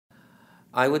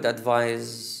I would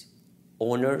advise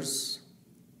owners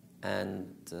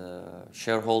and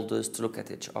shareholders to look at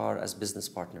HR as business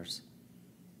partners.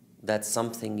 That's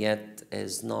something yet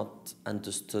is not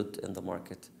understood in the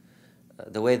market.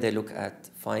 The way they look at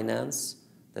finance,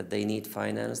 that they need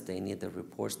finance, they need the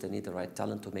reports, they need the right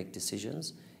talent to make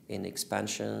decisions in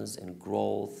expansions, in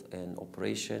growth, in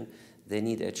operation. They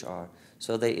need HR.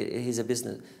 So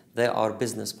they are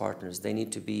business partners. They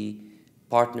need to be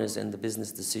partners in the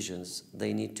business decisions.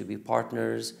 They need to be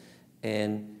partners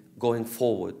in going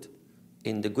forward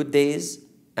in the good days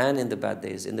and in the bad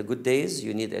days. In the good days,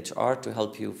 you need HR to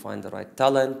help you find the right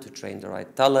talent, to train the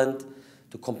right talent,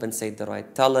 to compensate the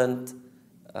right talent,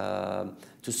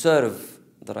 to serve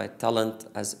the right talent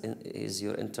is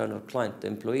your internal client. The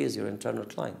employee is your internal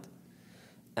client.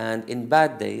 And in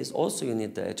bad days, also you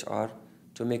need the HR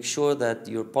to make sure that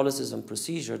your policies and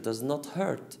procedure does not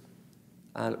hurt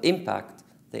impact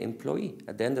the employee.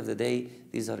 At the end of the day,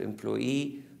 these are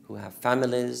employees who have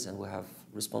families and who have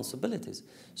responsibilities.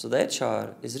 So the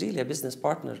HR is really a business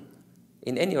partner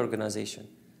in any organization.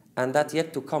 And that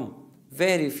yet to come.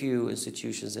 Very few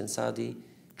institutions in Saudi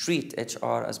treat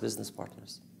HR as business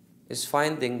partners. Is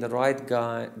finding the right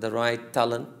guy, the right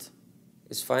talent,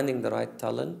 is finding the right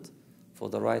talent for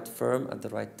the right firm at the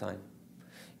right time.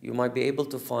 You might be able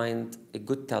to find a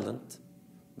good talent,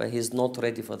 but he's not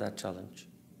ready for that challenge.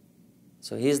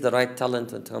 So he's the right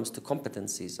talent when it comes to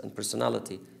competencies and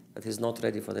personality, but he's not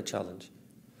ready for the challenge.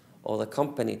 Or the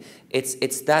company,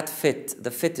 it's that fit. The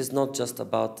fit is not just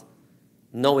about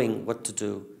knowing what to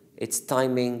do. It's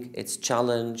timing, it's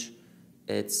challenge,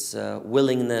 it's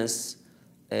willingness,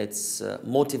 it's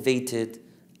motivated.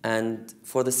 And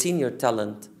for the senior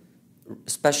talent,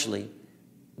 especially,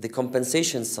 the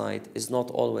compensation side is not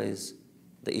always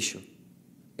the issue.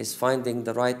 It's finding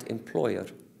the right employer,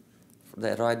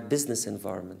 the right business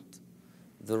environment,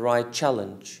 the right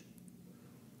challenge.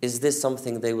 Is this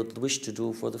something they would wish to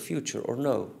do for the future or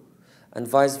no? And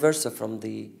vice versa from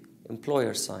the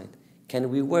employer side. Can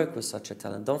we work with such a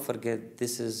talent? Don't forget,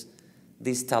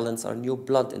 these talents are new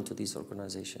blood into these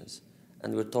organizations.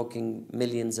 And we're talking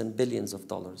millions and billions of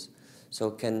dollars.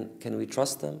 So can we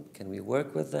trust them? Can we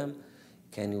work with them?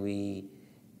 Can we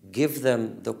give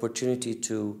them the opportunity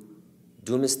to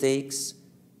do mistakes?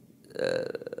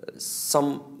 The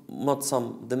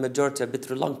majority are a bit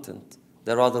reluctant.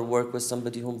 They rather work with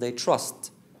somebody whom they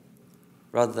trust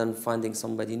rather than finding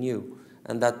somebody new.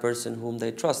 And that person whom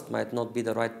they trust might not be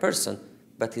the right person,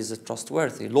 but he's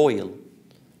trustworthy, loyal.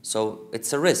 So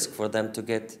it's a risk for them to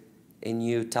get a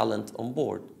new talent on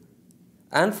board.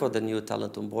 And for the new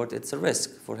talent on board, it's a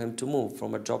risk for him to move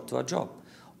from a job to a job.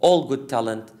 All good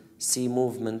talent see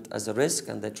movement as a risk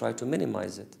and they try to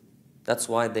minimize it. That's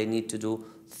why they need to do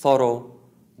thorough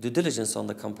due diligence on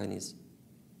the companies.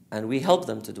 And we help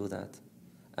them to do that.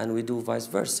 And we do vice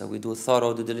versa. We do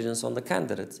thorough due diligence on the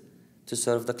candidates to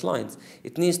serve the clients.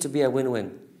 It needs to be a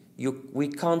win-win. We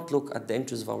can't look at the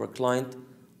interests of our client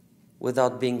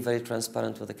without being very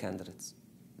transparent with the candidates.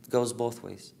 It goes both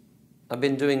ways. I've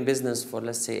been doing business for,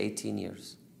 let's say, 18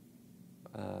 years.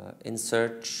 In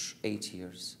search, 8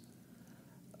 years.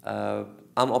 I'm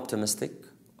optimistic.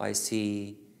 I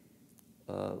see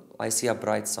a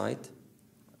bright side.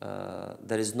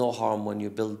 There is no harm when you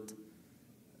build.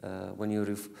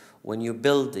 When you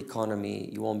build economy,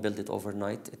 you won't build it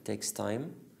overnight. It takes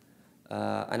time.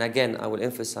 And again, I will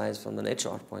emphasize from an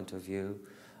HR point of view,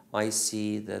 I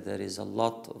see that there is a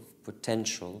lot of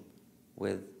potential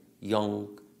with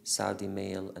young Saudi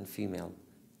male and female.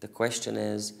 The question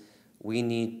is, we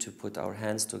need to put our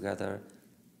hands together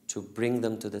to bring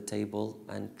them to the table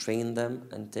and train them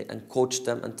and coach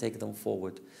them and take them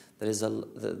forward. There is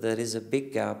a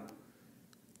big gap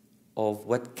of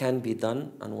what can be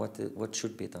done and what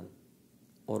should be done,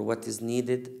 or what is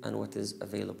needed and what is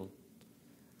available.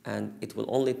 And it will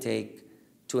only take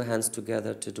two hands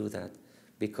together to do that,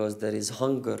 because there is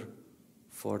hunger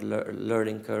for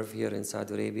learning curve here in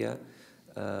Saudi Arabia.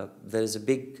 There is a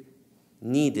big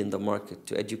need in the market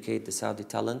to educate the Saudi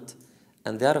talent,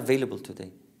 and they are available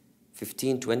today.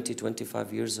 15, 20,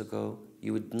 25 years ago,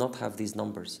 you would not have these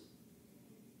numbers.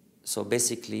 So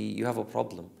basically, you have a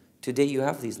problem. Today, you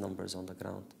have these numbers on the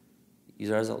ground.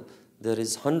 There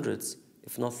is hundreds,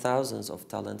 if not thousands, of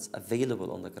talents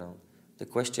available on the ground. The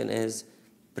question is,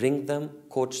 bring them,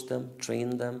 coach them,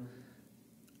 train them,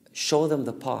 show them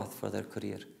the path for their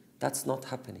career. That's not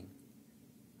happening.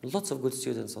 Lots of good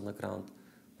students on the ground,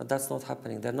 but that's not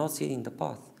happening. They're not seeing the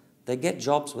path. They get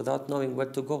jobs without knowing where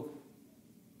to go.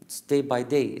 It's day by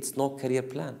day. It's no career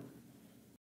plan.